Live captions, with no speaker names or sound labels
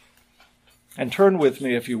And turn with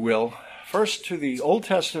me, if you will, first to the Old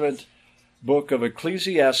Testament book of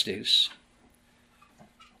Ecclesiastes,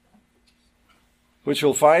 which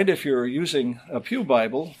you'll find if you're using a Pew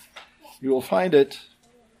Bible. You will find it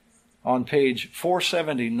on page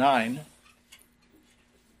 479.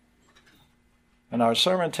 And our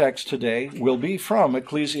sermon text today will be from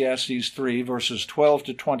Ecclesiastes 3, verses 12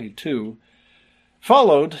 to 22,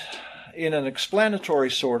 followed in an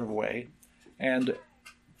explanatory sort of way and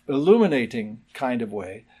illuminating kind of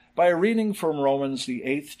way by a reading from Romans, the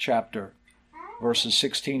 8th chapter, verses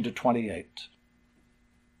 16 to 28.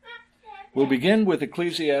 We'll begin with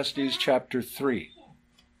Ecclesiastes chapter 3,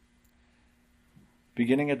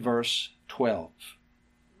 beginning at verse 12.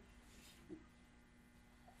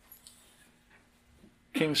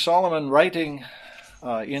 King Solomon, writing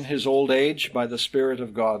in his old age by the Spirit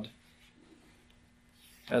of God,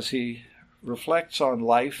 as he reflects on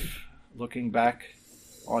life, looking back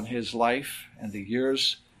on his life and the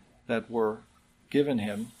years that were given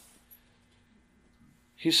him,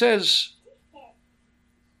 he says,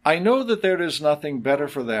 "I know that there is nothing better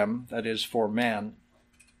for them, that is, for man,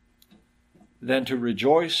 than to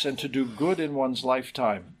rejoice and to do good in one's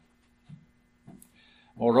lifetime.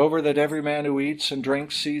 Moreover, that every man who eats and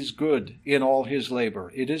drinks sees good in all his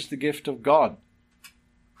labor. It is the gift of God.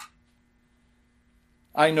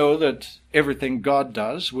 I know that everything God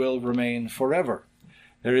does will remain forever.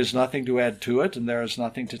 There is nothing to add to it, and there is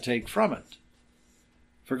nothing to take from it.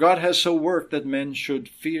 For God has so worked that men should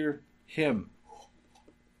fear him.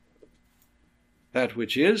 That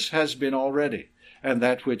which is has been already, and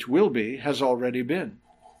that which will be has already been.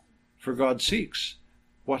 For God seeks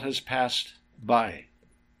what has passed by.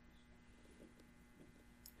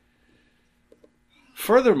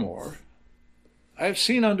 Furthermore, I have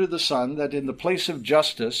seen under the sun that in the place of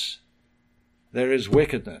justice there is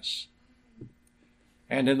wickedness,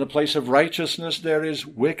 and in the place of righteousness there is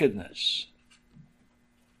wickedness.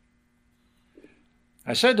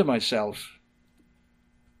 I said to myself,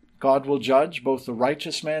 God will judge both the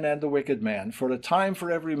righteous man and the wicked man, for a time for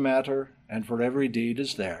every matter and for every deed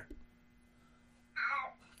is there.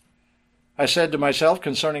 I said to myself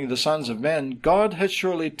concerning the sons of men, God has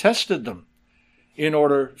surely tested them, in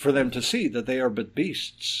order for them to see that they are but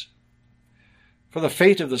beasts. For the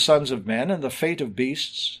fate of the sons of men and the fate of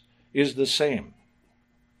beasts is the same.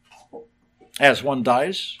 As one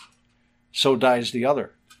dies, so dies the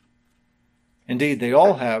other. Indeed, they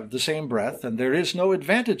all have the same breath, and there is no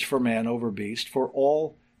advantage for man over beast, for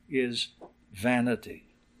all is vanity.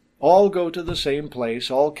 All go to the same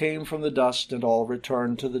place, all came from the dust, and all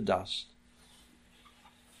return to the dust.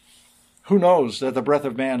 Who knows that the breath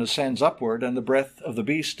of man ascends upward, and the breath of the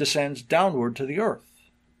beast descends downward to the earth?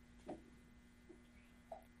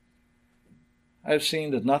 I have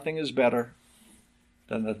seen that nothing is better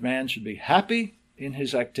than that man should be happy in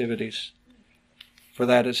his activities, for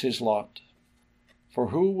that is his lot. For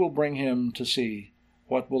who will bring him to see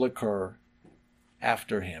what will occur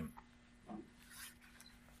after him?"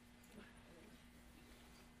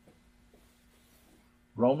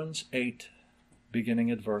 Romans 8,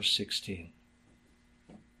 beginning at verse 16.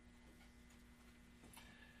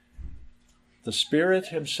 The Spirit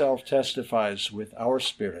himself testifies with our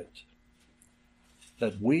spirit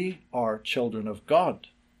that we are children of God.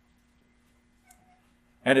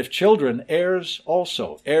 And if children, heirs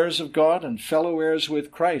also, heirs of God and fellow heirs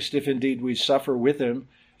with Christ, if indeed we suffer with him,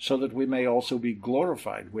 so that we may also be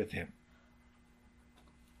glorified with him.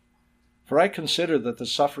 For I consider that the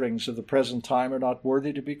sufferings of the present time are not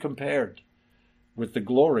worthy to be compared with the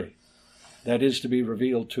glory that is to be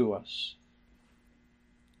revealed to us.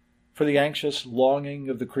 For the anxious longing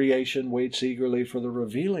of the creation waits eagerly for the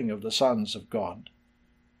revealing of the sons of God.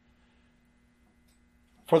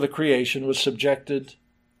 For the creation was subjected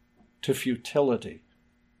to futility,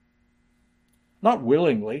 not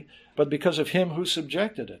willingly, but because of him who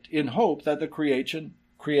subjected it, in hope that the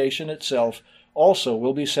creation itself also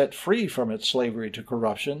will be set free from its slavery to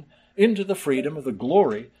corruption into the freedom of the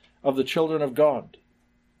glory of the children of God.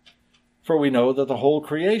 For we know that the whole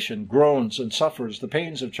creation groans and suffers the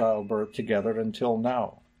pains of childbirth together until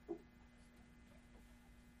now.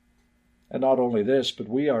 And not only this, but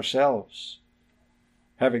we ourselves,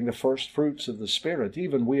 having the first fruits of the Spirit,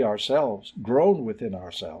 even we ourselves, groan within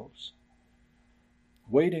ourselves,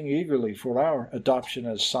 waiting eagerly for our adoption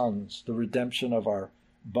as sons, the redemption of our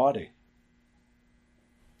body.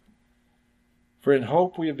 For in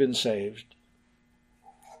hope we have been saved.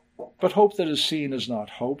 But hope that is seen is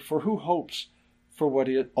not hope, for who hopes for what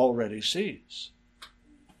he already sees?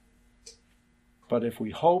 But if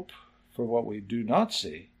we hope for what we do not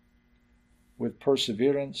see, with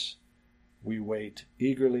perseverance we wait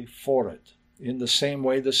eagerly for it. In the same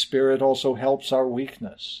way, the Spirit also helps our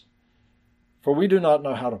weakness. For we do not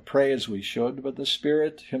know how to pray as we should, but the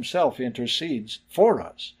Spirit himself intercedes for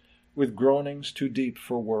us with groanings too deep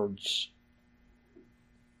for words.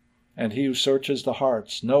 And he who searches the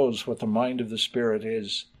hearts knows what the mind of the Spirit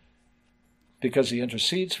is, because he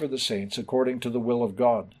intercedes for the saints according to the will of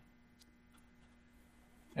God.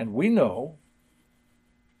 And we know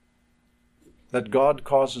that God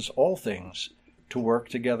causes all things to work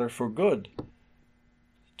together for good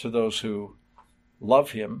to those who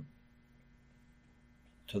love him,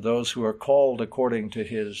 to those who are called according to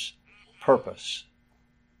his purpose.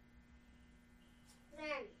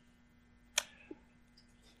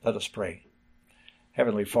 Let us pray.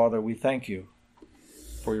 Heavenly Father, we thank you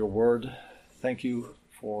for your word. Thank you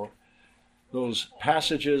for those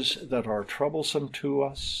passages that are troublesome to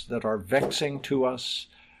us, that are vexing to us,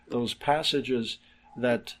 those passages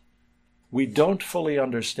that we don't fully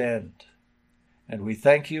understand. And we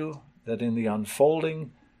thank you that in the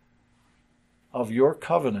unfolding of your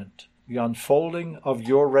covenant, the unfolding of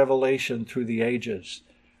your revelation through the ages,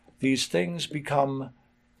 these things become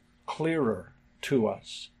clearer to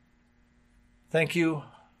us. Thank you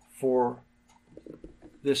for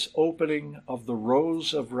this opening of the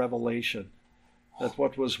rows of revelation, that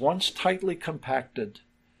what was once tightly compacted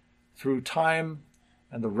through time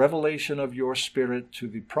and the revelation of your Spirit to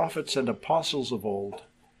the prophets and apostles of old,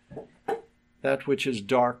 that which is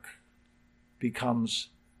dark becomes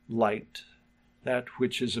light. That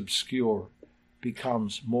which is obscure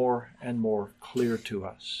becomes more and more clear to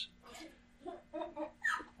us.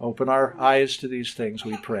 Open our eyes to these things,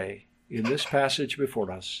 we pray. In this passage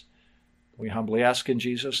before us, we humbly ask in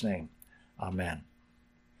Jesus' name. Amen.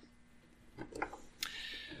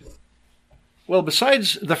 Well,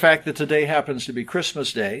 besides the fact that today happens to be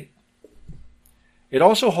Christmas Day, it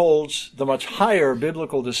also holds the much higher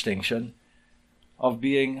biblical distinction of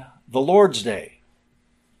being the Lord's Day.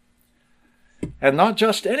 And not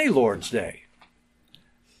just any Lord's Day.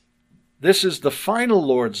 This is the final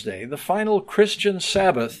Lord's Day, the final Christian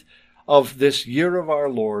Sabbath of this year of our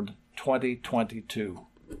Lord, 2022.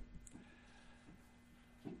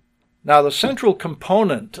 Now, the central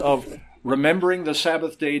component of remembering the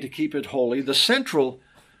Sabbath day to keep it holy, the central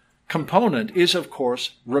component is, of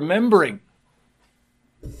course, remembering.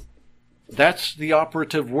 That's the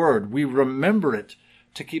operative word. We remember it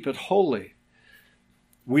to keep it holy.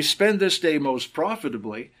 We spend this day most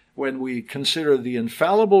profitably when we consider the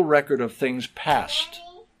infallible record of things past,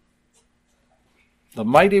 the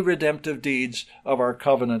mighty redemptive deeds of our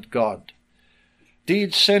covenant God,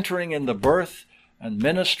 deeds centering in the birth and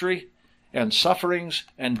ministry and sufferings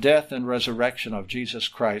and death and resurrection of Jesus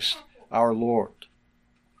Christ, our Lord.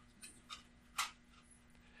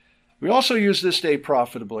 We also use this day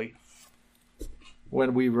profitably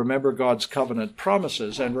when we remember God's covenant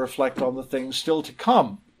promises and reflect on the things still to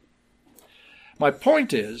come. My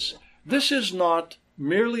point is, this is not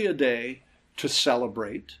merely a day to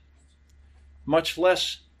celebrate, much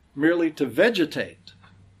less merely to vegetate.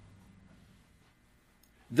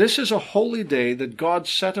 This is a holy day that God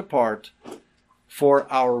set apart for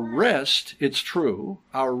our rest, it's true,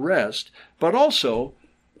 our rest, but also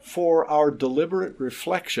for our deliberate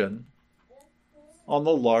reflection on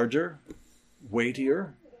the larger,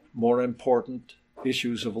 weightier, more important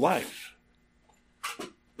issues of life. I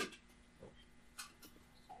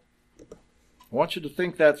want you to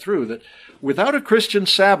think that through, that without a Christian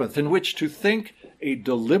Sabbath in which to think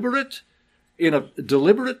in a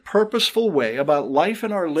deliberate, purposeful way about life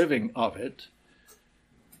and our living of it,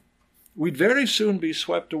 we'd very soon be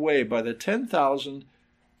swept away by the 10,000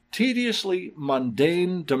 tediously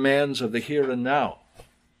mundane demands of the here and now.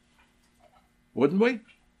 Wouldn't we?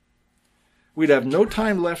 We'd have no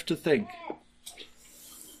time left to think.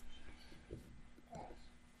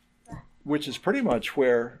 Which is pretty much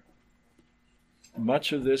where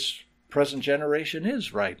much of this present generation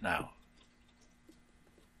is right now.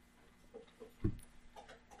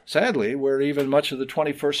 Sadly, where even much of the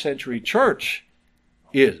 21st century church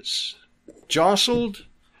is, jostled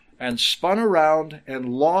and spun around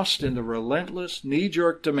and lost in the relentless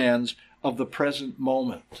knee-jerk demands of the present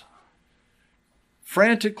moment,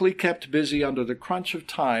 frantically kept busy under the crunch of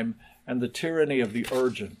time and the tyranny of the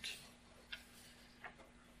urgent.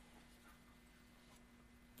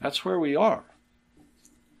 That's where we are.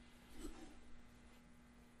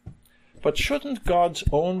 But shouldn't God's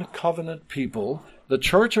own covenant people, the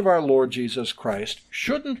church of our Lord Jesus Christ,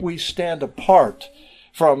 shouldn't we stand apart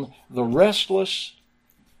from the restless,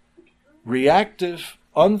 reactive,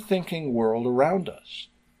 unthinking world around us?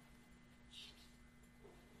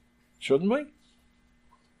 Shouldn't we?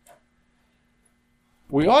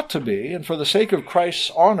 We ought to be, and for the sake of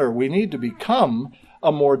Christ's honor, we need to become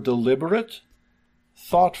a more deliberate,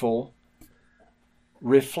 thoughtful,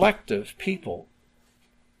 reflective people.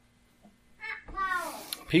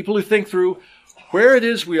 People who think through where it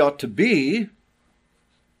is we ought to be,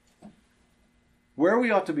 where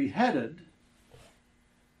we ought to be headed,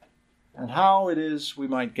 and how it is we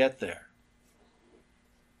might get there.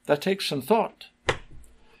 That takes some thought.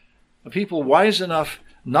 A people wise enough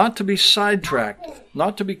not to be sidetracked,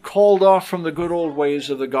 not to be called off from the good old ways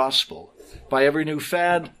of the gospel by every new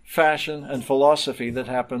fad, fashion, and philosophy that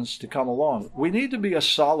happens to come along. We need to be a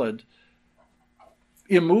solid,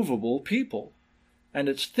 immovable people. And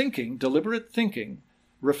it's thinking, deliberate thinking,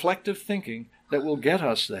 reflective thinking, that will get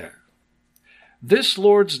us there. This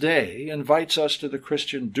Lord's Day invites us to the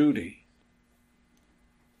Christian duty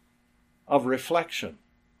of reflection.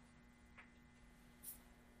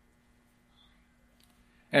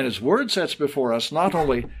 And His Word sets before us not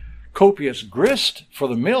only copious grist for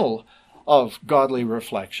the mill of godly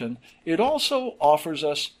reflection, it also offers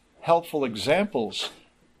us helpful examples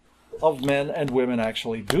of men and women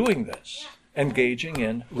actually doing this, engaging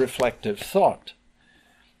in reflective thought.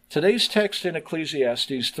 Today's text in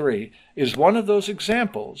Ecclesiastes 3 is one of those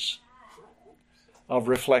examples of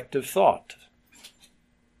reflective thought.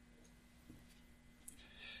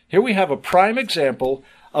 Here we have a prime example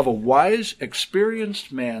of a wise, experienced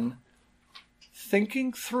man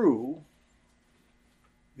thinking through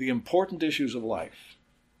the important issues of life.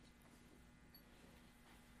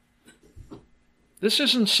 This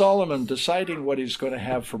isn't Solomon deciding what he's going to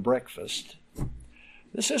have for breakfast.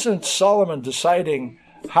 This isn't Solomon deciding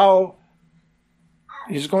how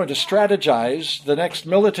he's going to strategize the next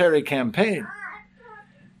military campaign.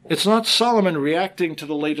 It's not Solomon reacting to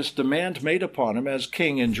the latest demand made upon him as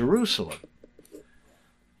king in Jerusalem.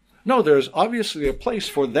 No, there's obviously a place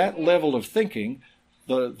for that level of thinking,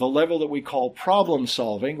 the level that we call problem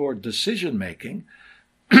solving or decision making.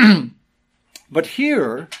 But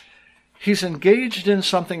here, he's engaged in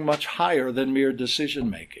something much higher than mere decision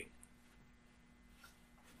making.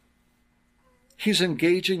 He's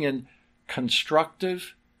engaging in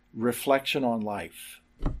constructive reflection on life.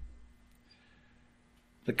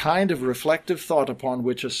 The kind of reflective thought upon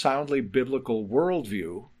which a soundly biblical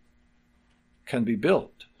worldview can be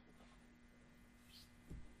built.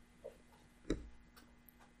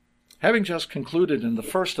 Having just concluded in the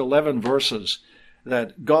first 11 verses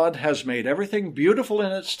that God has made everything beautiful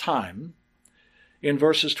in its time, in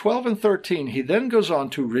verses 12 and 13, he then goes on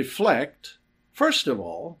to reflect, first of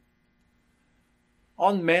all,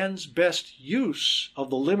 on man's best use of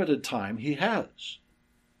the limited time he has,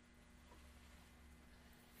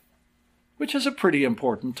 which is a pretty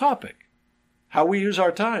important topic. How we use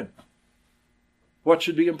our time. What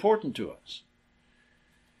should be important to us?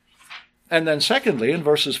 And then secondly, in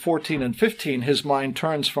verses 14 and 15, his mind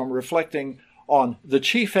turns from reflecting on the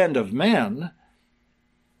chief end of man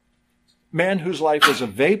whose life is a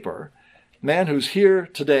vapor, man who's here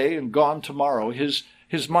today and gone tomorrow.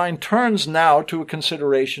 His mind turns now to a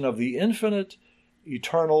consideration of the infinite,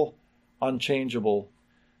 eternal, unchangeable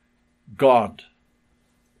God,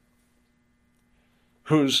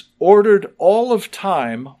 who's ordered all of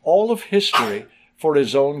time, all of history, for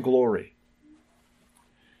his own glory.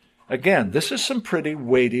 Again, this is some pretty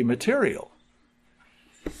weighty material.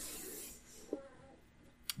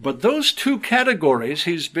 But those two categories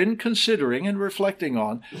he's been considering and reflecting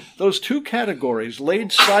on, those two categories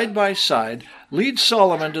laid side by side, lead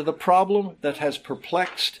Solomon to the problem that has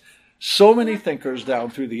perplexed so many thinkers down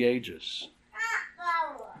through the ages.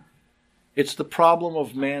 It's the problem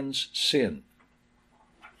of man's sin.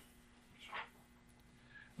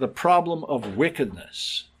 The problem of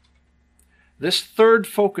wickedness. This third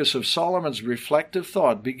focus of Solomon's reflective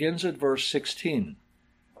thought begins at verse 16.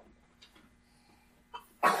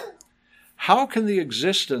 How can the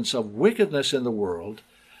existence of wickedness in the world,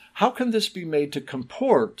 how can this be made to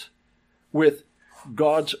comport with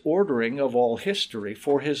God's ordering of all history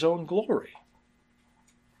for his own glory?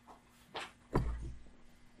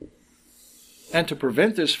 And to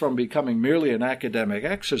prevent this from becoming merely an academic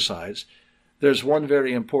exercise, there's one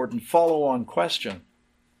very important follow-on question.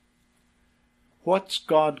 What's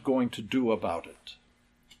God going to do about it?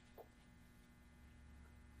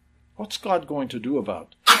 What's God going to do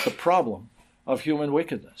about the problem of human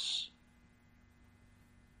wickedness?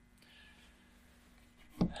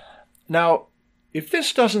 Now, if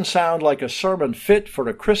this doesn't sound like a sermon fit for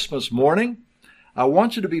a Christmas morning, I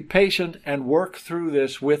want you to be patient and work through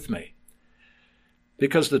this with me.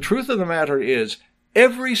 Because the truth of the matter is,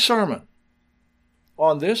 every sermon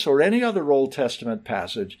on this or any other Old Testament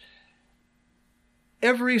passage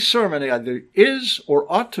every sermon either is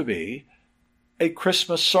or ought to be a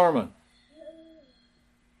Christmas sermon.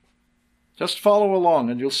 Just follow along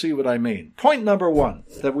and you'll see what I mean. Point number one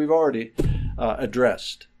that we've already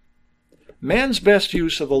addressed. Man's best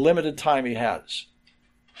use of the limited time he has.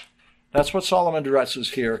 That's what Solomon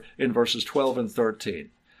addresses here in verses 12 and 13.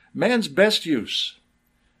 Man's best use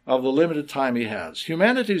of the limited time he has.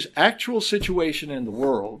 Humanity's actual situation in the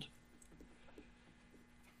world,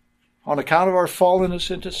 on account of our fallenness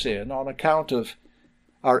into sin, on account of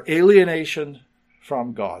our alienation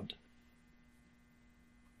from God.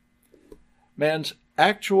 Man's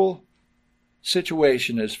actual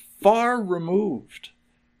situation is far removed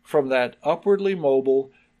from that upwardly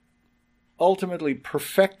mobile, ultimately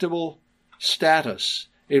perfectible status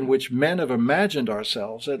in which men have imagined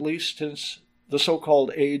ourselves, at least since the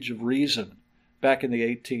so-called Age of Reason back in the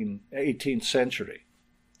 18th century.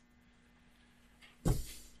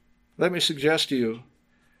 Let me suggest to you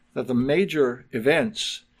that the major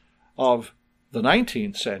events of the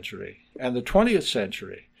 19th century and the 20th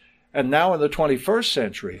century, and now in the 21st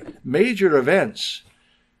century, major events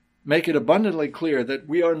make it abundantly clear that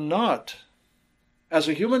we are not, as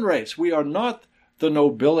a human race, we are not the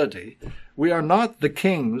nobility, we are not the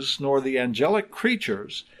kings nor the angelic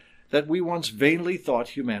creatures that we once vainly thought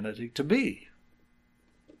humanity to be.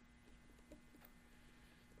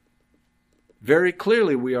 Very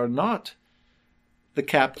clearly, we are not the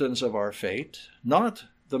captains of our fate, not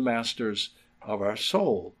the masters of our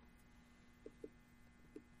soul.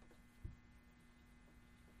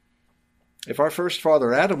 If our first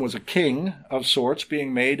father Adam was a king of sorts,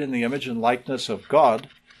 being made in the image and likeness of God,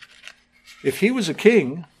 if he was a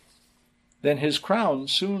king, then his crown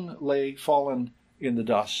soon lay fallen in the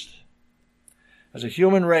dust. As a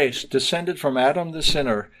human race descended from Adam the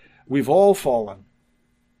sinner, we've all fallen,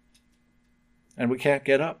 and we can't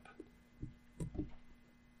get up.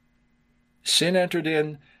 Sin entered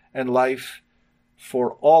in, and life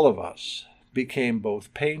for all of us became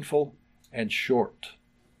both painful and short.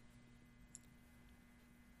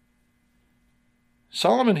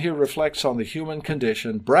 Solomon here reflects on the human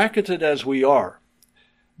condition, bracketed as we are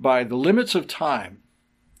by the limits of time,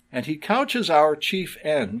 and he couches our chief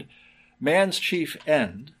end, man's chief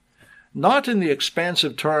end, not in the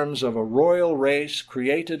expansive terms of a royal race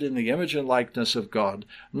created in the image and likeness of God,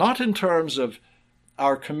 not in terms of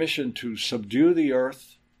our commission to subdue the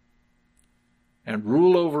earth and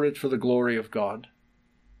rule over it for the glory of God.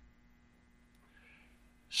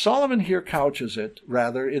 Solomon here couches it,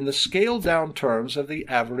 rather, in the scaled-down terms of the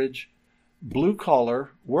average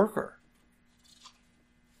blue-collar worker.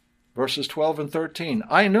 Verses 12 and 13.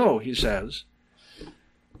 I know, he says,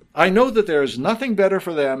 I know that there is nothing better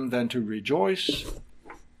for them than to rejoice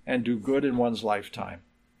and do good in one's lifetime.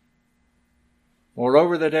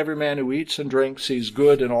 Moreover, that every man who eats and drinks sees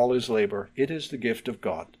good in all his labor. It is the gift of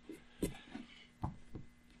God.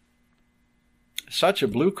 Such a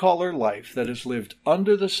blue-collar life that is lived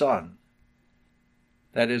under the sun,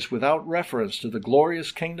 that is without reference to the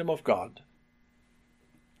glorious kingdom of God,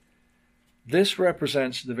 this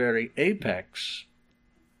represents the very apex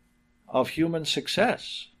of human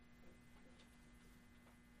success,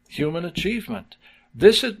 human achievement.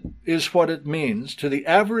 This is what it means to the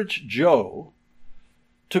average Joe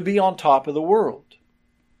to be on top of the world.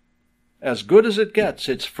 As good as it gets.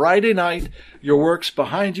 It's Friday night, your work's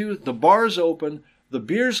behind you, the bar's open, the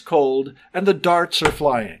beer's cold, and the darts are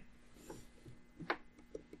flying.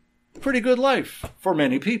 Pretty good life for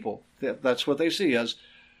many people. That's what they see as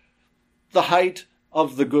the height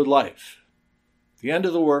of the good life. The end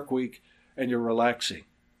of the work week, and you're relaxing.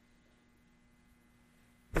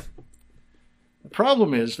 The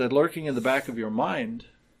problem is that lurking in the back of your mind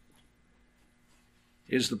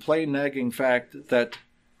is the plain nagging fact that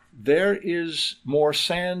there is more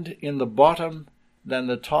sand in the bottom than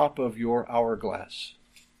the top of your hourglass.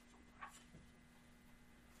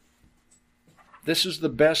 This is the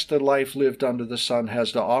best that life lived under the sun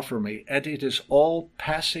has to offer me, and it is all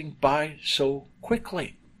passing by so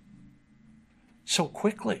quickly. So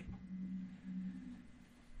quickly.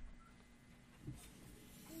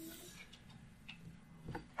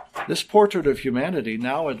 This portrait of humanity,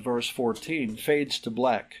 now at verse 14, fades to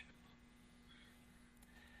black.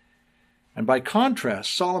 And by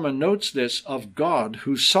contrast, Solomon notes this of God,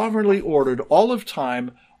 who sovereignly ordered all of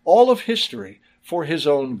time, all of history, for his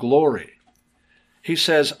own glory. He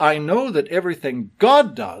says, I know that everything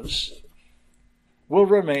God does will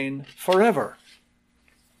remain forever.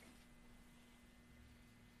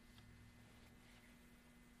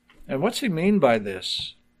 And what's he mean by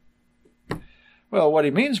this? Well, what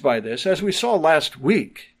he means by this, as we saw last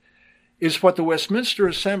week, is what the Westminster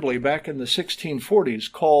Assembly back in the 1640s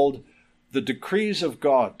called the decrees of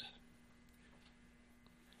God.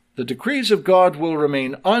 The decrees of God will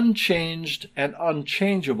remain unchanged and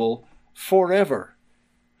unchangeable forever.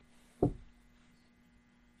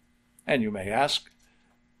 And you may ask,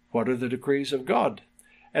 what are the decrees of God?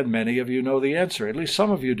 And many of you know the answer, at least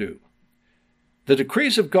some of you do. The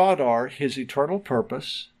decrees of God are his eternal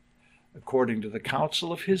purpose, according to the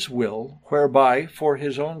counsel of his will, whereby, for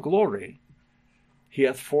his own glory, he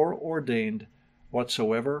hath foreordained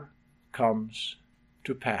whatsoever comes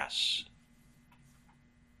to pass.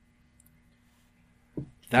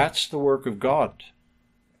 That's the work of God.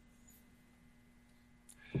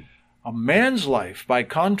 A man's life, by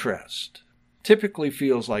contrast, typically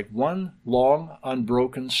feels like one long,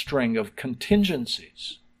 unbroken string of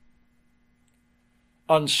contingencies,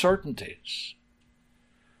 uncertainties,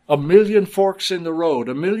 a million forks in the road,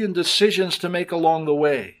 a million decisions to make along the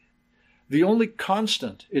way. The only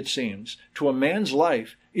constant, it seems, to a man's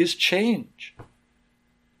life is change.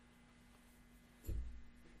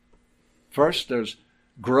 First, there's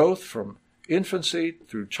growth from infancy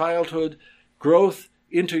through childhood, growth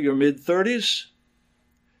into your mid-30s.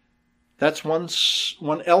 That's one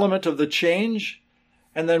element of the change.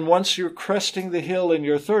 And then once you're cresting the hill in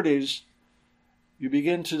your 30s, you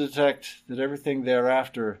begin to detect that everything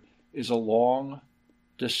thereafter is a long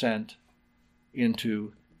descent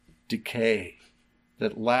into decay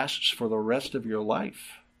that lasts for the rest of your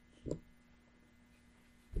life.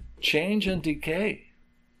 Change and decay.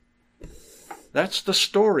 That's the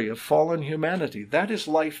story of fallen humanity. That is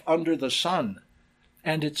life under the sun,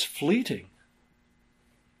 and it's fleeting.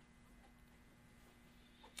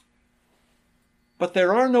 But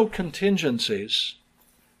there are no contingencies,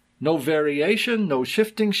 no variation, no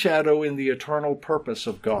shifting shadow in the eternal purpose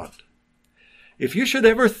of God. If you should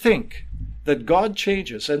ever think that God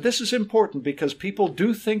changes, and this is important because people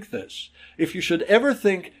do think this, if you should ever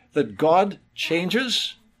think that God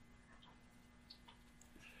changes,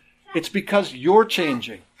 it's because you're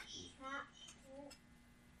changing.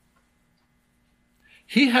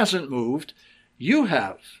 He hasn't moved, you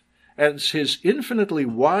have. As his infinitely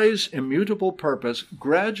wise, immutable purpose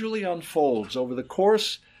gradually unfolds over the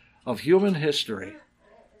course of human history,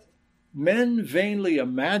 men vainly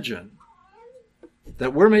imagine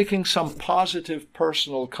that we're making some positive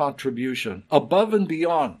personal contribution above and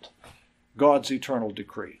beyond God's eternal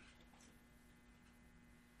decree.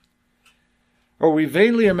 Or we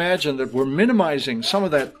vainly imagine that we're minimizing some of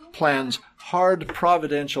that plan's hard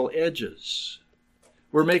providential edges.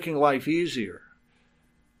 We're making life easier.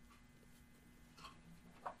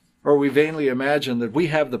 Or we vainly imagine that we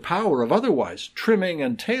have the power of otherwise trimming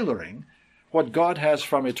and tailoring what God has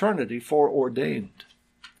from eternity foreordained.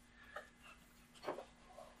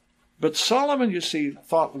 But Solomon, you see,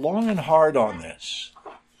 thought long and hard on this.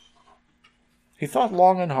 He thought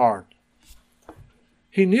long and hard.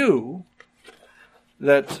 He knew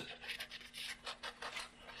that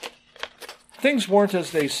things weren't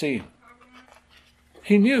as they seem.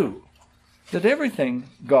 He knew that everything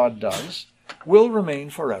God does will remain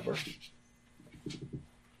forever.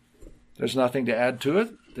 There's nothing to add to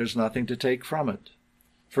it. There's nothing to take from it.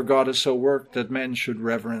 For God has so worked that men should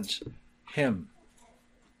reverence him.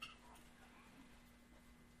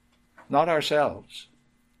 Not ourselves.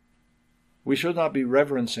 We should not be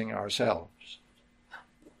reverencing ourselves.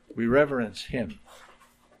 We reverence him.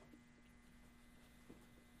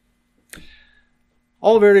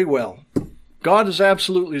 All very well. God is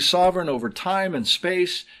absolutely sovereign over time and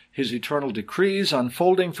space. His eternal decrees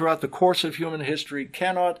unfolding throughout the course of human history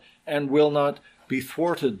cannot and will not be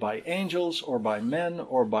thwarted by angels or by men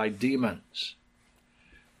or by demons.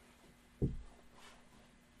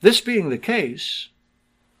 This being the case,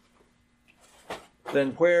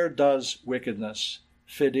 then where does wickedness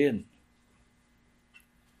fit in?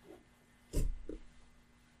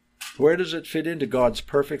 Where does it fit into God's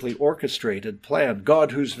perfectly orchestrated plan?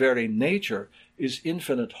 God whose very nature is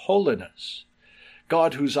infinite holiness.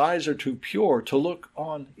 God whose eyes are too pure to look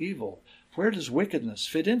on evil. Where does wickedness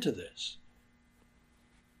fit into this?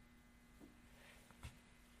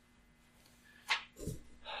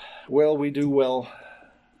 Well, we do well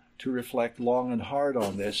to reflect long and hard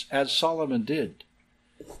on this, as Solomon did.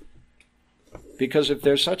 Because if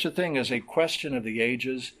there's such a thing as a question of the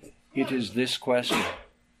ages, it is this question.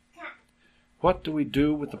 What do we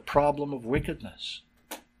do with the problem of wickedness?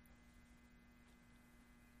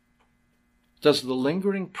 Does the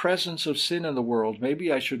lingering presence of sin in the world,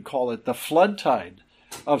 maybe I should call it the flood tide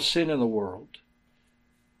of sin in the world,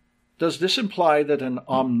 does this imply that an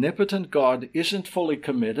omnipotent God isn't fully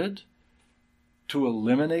committed to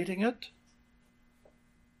eliminating it?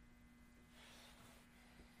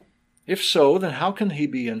 If so, then how can he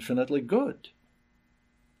be infinitely good?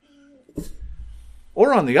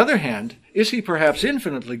 Or on the other hand, is he perhaps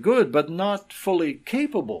infinitely good but not fully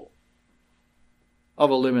capable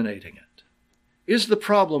of eliminating it? Is the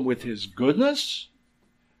problem with his goodness,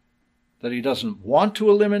 that he doesn't want to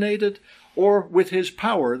eliminate it, or with his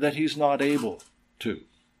power that he's not able to?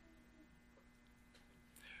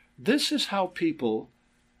 This is how people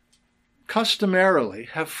customarily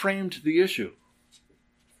have framed the issue.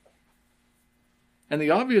 And the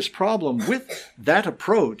obvious problem with that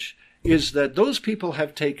approach is that those people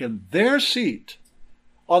have taken their seat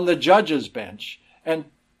on the judge's bench and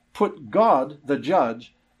put God, the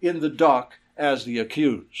judge, in the dock as the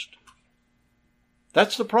accused.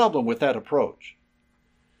 That's the problem with that approach.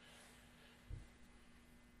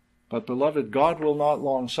 But, beloved, God will not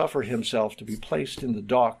long suffer himself to be placed in the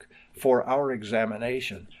dock for our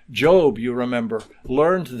examination. Job, you remember,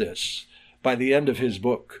 learned this by the end of his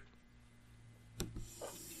book.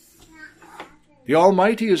 The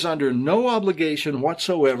Almighty is under no obligation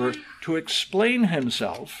whatsoever to explain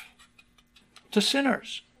himself to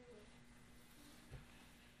sinners.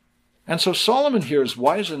 And so Solomon here is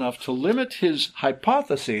wise enough to limit his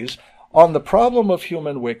hypotheses on the problem of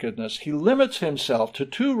human wickedness. He limits himself to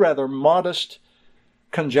two rather modest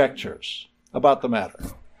conjectures about the matter.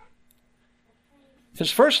 His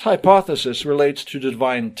first hypothesis relates to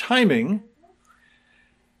divine timing,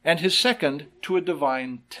 and his second to a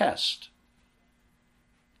divine test.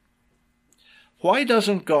 Why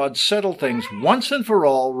doesn't God settle things once and for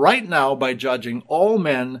all right now by judging all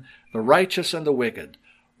men, the righteous and the wicked?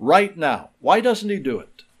 Right now. Why doesn't he do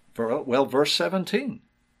it? Well, verse 17.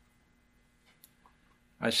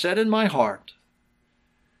 I said in my heart,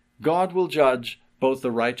 God will judge both the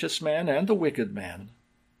righteous man and the wicked man,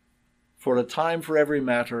 for a time for every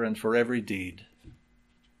matter and for every deed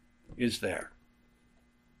is there.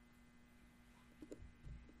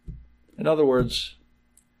 In other words,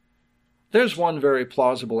 there's one very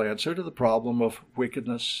plausible answer to the problem of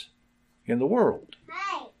wickedness in the world.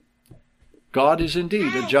 God is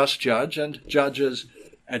indeed a just judge, and judges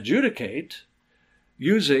adjudicate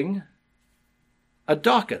using a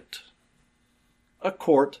docket, a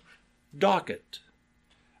court docket,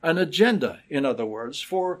 an agenda, in other words,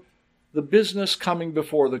 for the business coming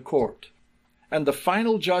before the court. And the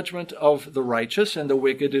final judgment of the righteous and the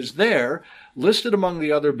wicked is there, listed among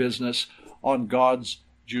the other business on God's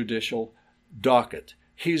judicial docket.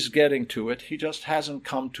 He's getting to it. He just hasn't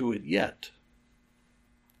come to it yet.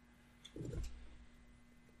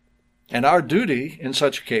 And our duty in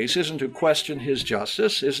such a case isn't to question his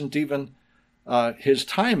justice, isn't even his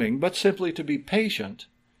timing, but simply to be patient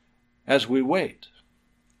as we wait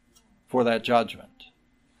for that judgment.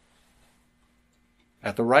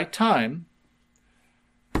 At the right time,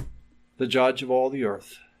 the judge of all the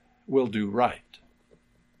earth will do right.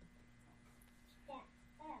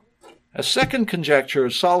 A second conjecture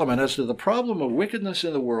of Solomon as to the problem of wickedness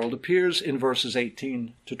in the world appears in verses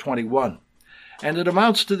 18 to 21. And it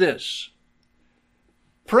amounts to this.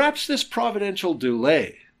 Perhaps this providential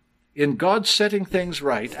delay in God setting things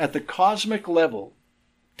right at the cosmic level,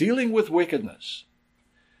 dealing with wickedness,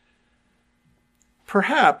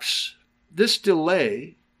 perhaps this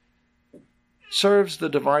delay serves the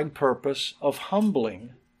divine purpose of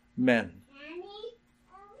humbling men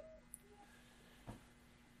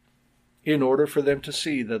in order for them to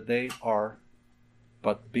see that they are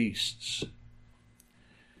but beasts.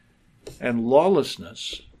 And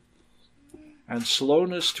lawlessness and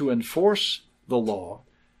slowness to enforce the law,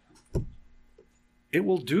 it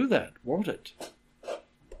will do that, won't it?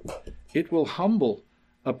 It will humble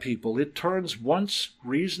a people. It turns once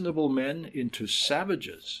reasonable men into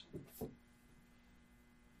savages.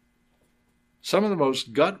 Some of the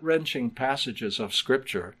most gut-wrenching passages of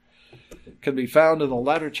Scripture can be found in the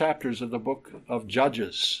latter chapters of the book of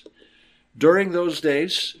Judges. During those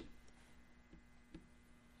days,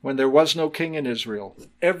 when there was no king in Israel,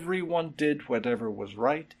 everyone did whatever was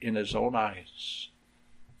right in his own eyes.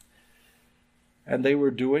 And they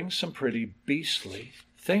were doing some pretty beastly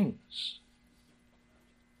things.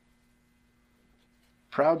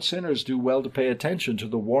 Proud sinners do well to pay attention to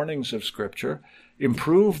the warnings of Scripture,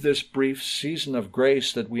 improve this brief season of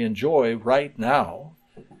grace that we enjoy right now,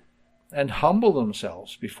 and humble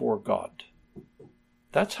themselves before God.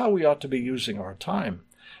 That's how we ought to be using our time.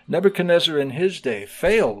 Nebuchadnezzar in his day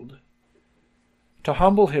failed to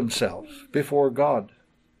humble himself before God.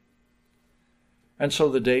 And so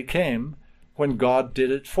the day came when God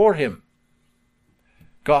did it for him.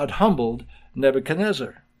 God humbled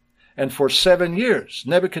Nebuchadnezzar. And for 7 years,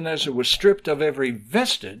 Nebuchadnezzar was stripped of every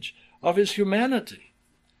vestige of his humanity.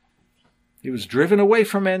 He was driven away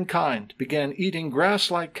from mankind, began eating grass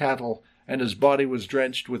like cattle, and his body was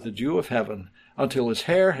drenched with the dew of heaven, until his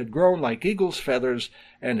hair had grown like eagle's feathers,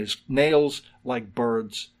 and his nails like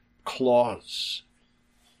birds' claws.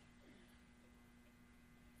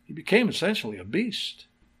 He became essentially a beast.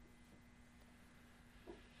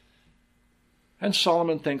 And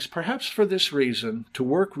Solomon thinks, perhaps for this reason, to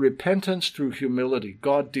work repentance through humility,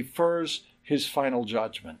 God defers his final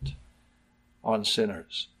judgment on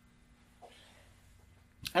sinners.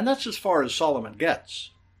 And that's as far as Solomon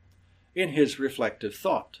gets in his reflective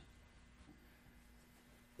thought.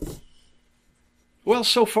 Well,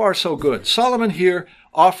 so far so good. Solomon here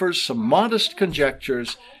offers some modest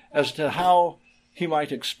conjectures as to how he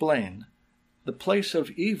might explain the place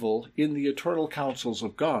of evil in the eternal counsels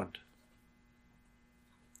of God.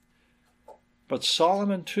 But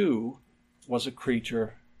Solomon, too, was a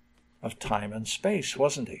creature of time and space,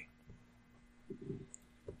 wasn't he?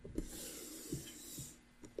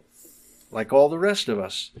 Like all the rest of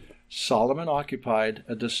us, Solomon occupied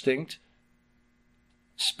a distinct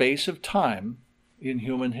space of time in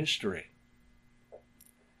human history.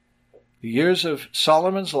 The years of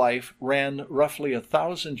Solomon's life ran roughly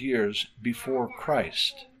 1,000 years before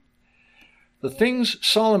Christ. The things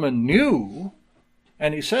Solomon knew,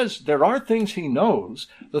 and he says there are things he knows,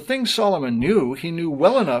 the things Solomon knew, he knew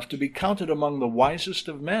well enough to be counted among the wisest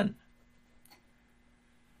of men.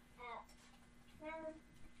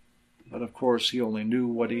 But of course, he only knew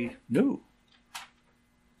what he knew.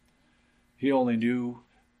 He only knew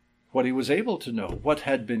what he was able to know, what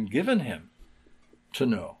had been given him to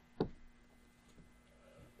know.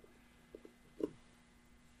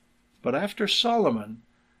 But after Solomon,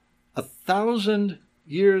 1,000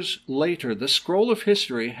 years later, the scroll of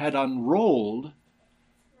history had unrolled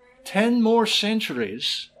 10 more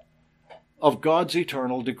centuries of God's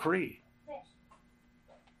eternal decree.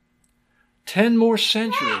 10 more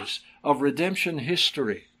centuries of redemption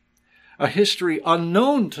history, a history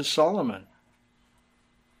unknown to Solomon,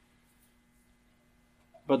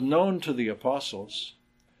 but known to the apostles,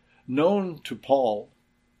 known to Paul,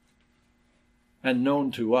 and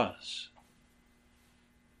known to us.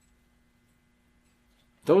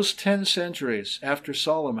 Those 10 centuries after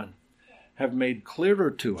Solomon have made clearer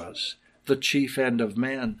to us the chief end of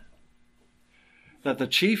man. That the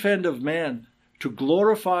chief end of man, to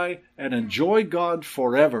glorify and enjoy God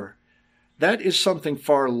forever, that is something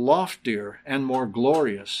far loftier and more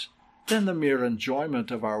glorious than the mere enjoyment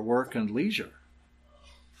of our work and leisure.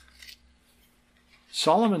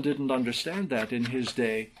 Solomon didn't understand that in his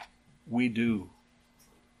day. We do.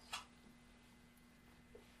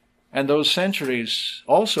 And those centuries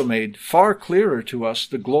also made far clearer to us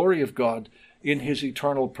the glory of God in his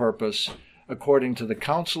eternal purpose, according to the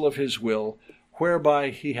counsel of his will, whereby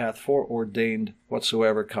he hath foreordained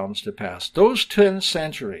whatsoever comes to pass. Those 10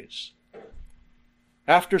 centuries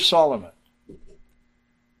after Solomon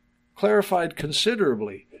clarified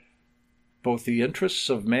considerably both the interests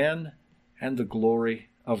of man and the glory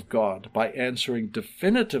of God by answering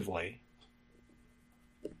definitively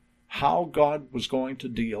how God was going to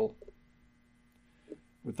deal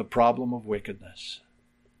with the problem of wickedness.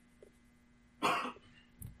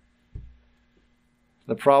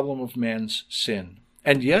 The problem of man's sin.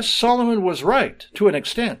 And yes, Solomon was right to an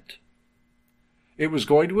extent. It was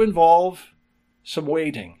going to involve some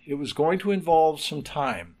waiting. It was going to involve some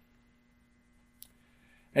time.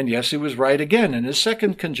 And yes, he was right again in his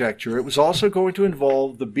second conjecture. It was also going to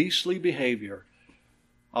involve the beastly behavior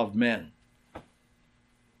of men.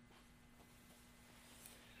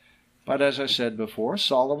 But as I said before,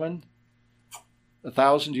 Solomon,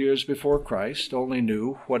 1,000 years before Christ, only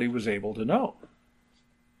knew what he was able to know.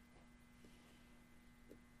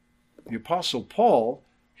 The Apostle Paul,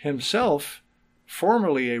 himself,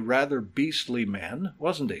 formerly a rather beastly man,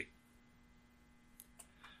 wasn't he?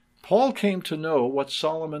 Paul came to know what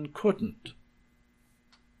Solomon couldn't.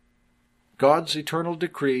 God's eternal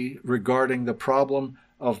decree regarding the problem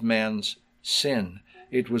of man's sin.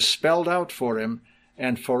 It was spelled out for him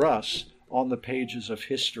and for us on the pages of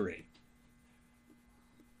history.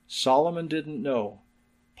 Solomon didn't know.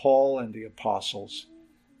 Paul and the apostles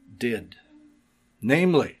did.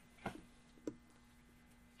 Namely,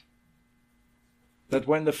 that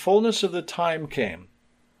when the fullness of the time came,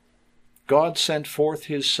 God sent forth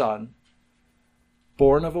his Son,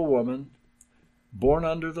 born of a woman, born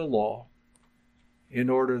under the law, in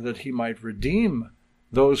order that he might redeem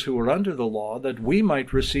those who were under the law, that we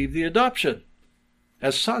might receive the adoption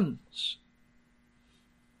as sons.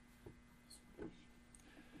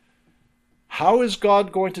 How is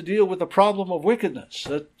God going to deal with the problem of wickedness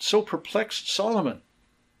that so perplexed Solomon?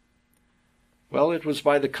 Well, it was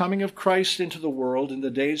by the coming of Christ into the world in the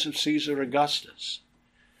days of Caesar Augustus.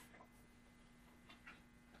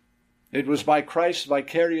 It was by Christ's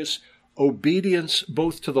vicarious obedience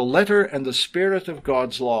both to the letter and the spirit of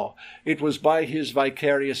God's law. It was by his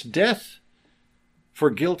vicarious death for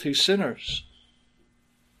guilty sinners.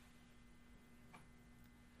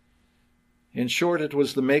 In short, it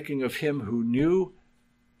was the making of him who knew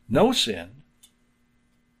no sin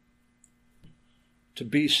to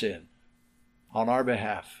be sin on our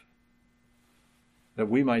behalf, that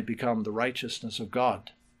we might become the righteousness of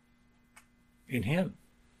God in him.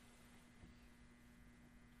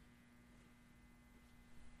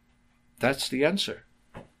 That's the answer.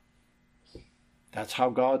 That's how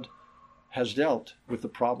God has dealt with the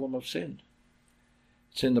problem of sin.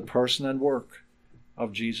 It's in the person and work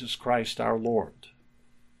of Jesus Christ our Lord.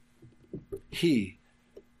 He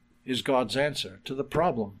is God's answer to the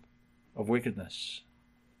problem of wickedness.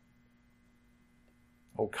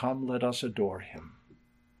 Oh, come, let us adore him.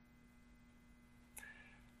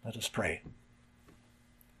 Let us pray.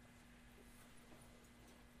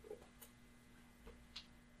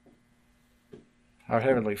 Our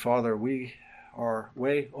Heavenly Father, we are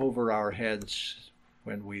way over our heads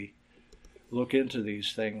when we look into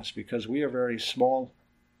these things because we are very small.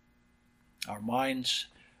 Our minds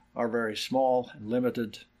are very small and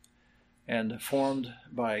limited and formed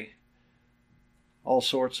by all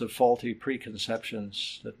sorts of faulty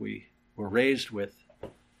preconceptions that we were raised with.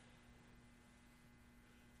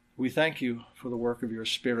 We thank you for the work of your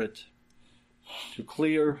Spirit to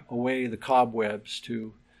clear away the cobwebs,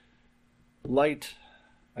 to light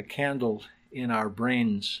a candle in our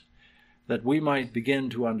brains, that we might begin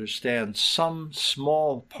to understand some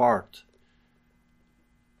small part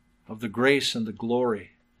of the grace and the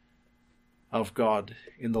glory of God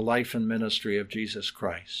in the life and ministry of Jesus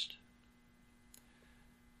Christ.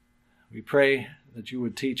 We pray that you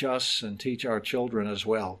would teach us and teach our children as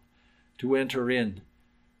well to enter in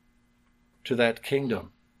to that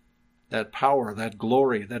kingdom, that power, that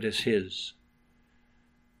glory that is his.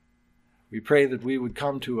 We pray that we would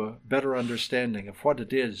come to a better understanding of what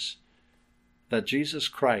it is that Jesus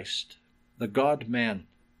Christ, the God-man,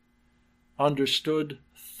 understood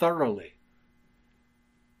thoroughly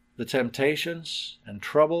the temptations and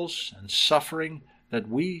troubles and suffering that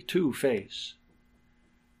we too face.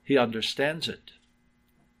 He understands it.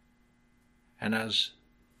 And as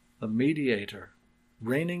the mediator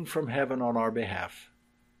reigning from heaven on our behalf,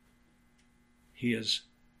 he is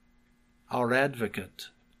our advocate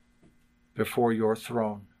before your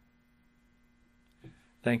throne.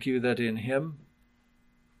 Thank you that in him,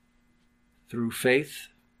 through faith,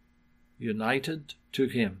 united to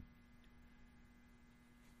him,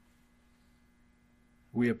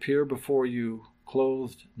 we appear before you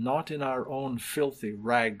clothed not in our own filthy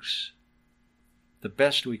rags, the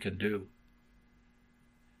best we can do,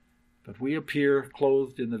 but we appear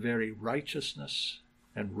clothed in the very righteousness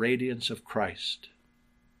and radiance of Christ.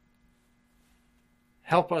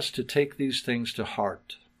 Help us to take these things to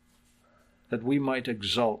heart, that we might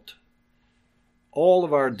exult all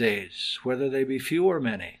of our days, whether they be few or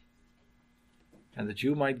many, and that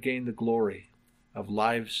you might gain the glory of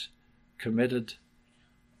lives committed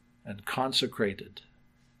and consecrated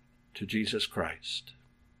to Jesus Christ.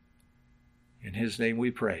 In his name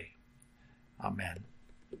we pray. Amen.